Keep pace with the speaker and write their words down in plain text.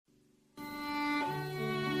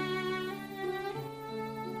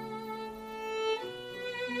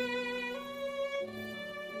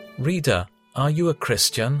Reader, are you a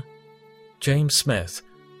Christian? James Smith,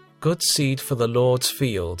 Good Seed for the Lord's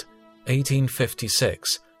Field,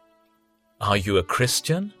 1856. Are you a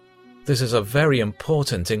Christian? This is a very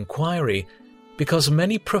important inquiry, because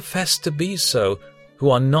many profess to be so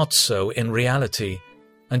who are not so in reality,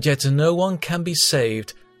 and yet no one can be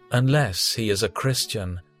saved unless he is a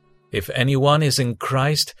Christian. If anyone is in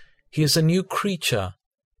Christ, he is a new creature.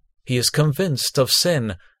 He is convinced of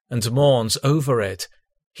sin and mourns over it.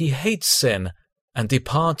 He hates sin and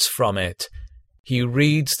departs from it. He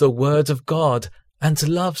reads the Word of God and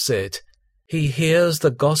loves it. He hears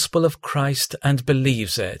the gospel of Christ and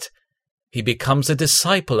believes it. He becomes a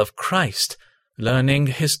disciple of Christ, learning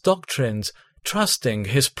his doctrines, trusting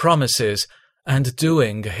his promises, and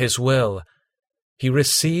doing his will. He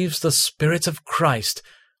receives the Spirit of Christ,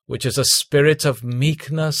 which is a spirit of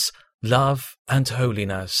meekness, love, and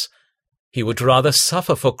holiness. He would rather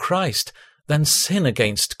suffer for Christ than sin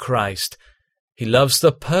against Christ. He loves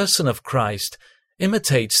the person of Christ,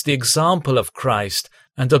 imitates the example of Christ,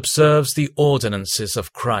 and observes the ordinances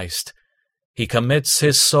of Christ. He commits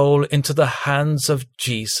his soul into the hands of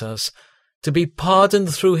Jesus, to be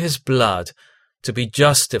pardoned through his blood, to be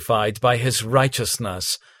justified by his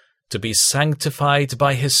righteousness, to be sanctified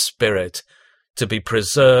by his Spirit, to be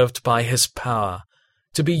preserved by his power,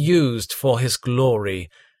 to be used for his glory,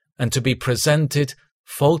 and to be presented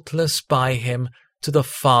faultless by him to the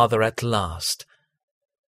Father at last.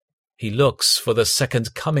 He looks for the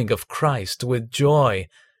second coming of Christ with joy,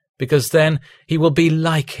 because then he will be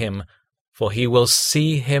like him, for he will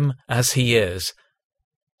see him as he is.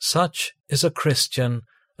 Such is a Christian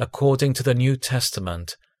according to the New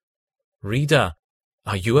Testament. Reader,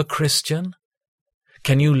 are you a Christian?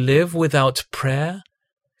 Can you live without prayer?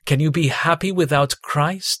 Can you be happy without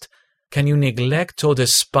Christ? Can you neglect or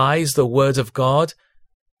despise the Word of God?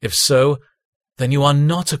 If so, then you are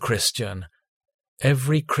not a Christian.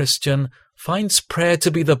 Every Christian finds prayer to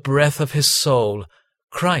be the breath of his soul,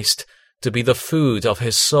 Christ to be the food of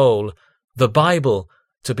his soul, the Bible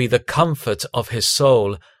to be the comfort of his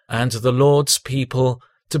soul, and the Lord's people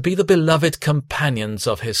to be the beloved companions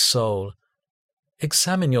of his soul.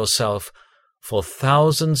 Examine yourself, for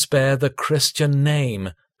thousands bear the Christian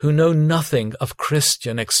name who know nothing of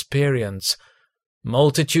Christian experience.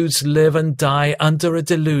 Multitudes live and die under a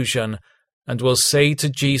delusion, and will say to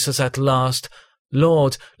Jesus at last,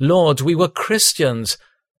 Lord, Lord, we were Christians.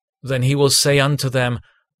 Then he will say unto them,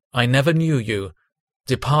 I never knew you.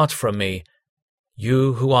 Depart from me,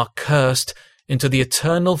 you who are cursed, into the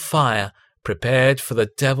eternal fire prepared for the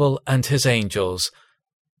devil and his angels.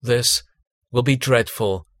 This will be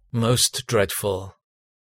dreadful, most dreadful.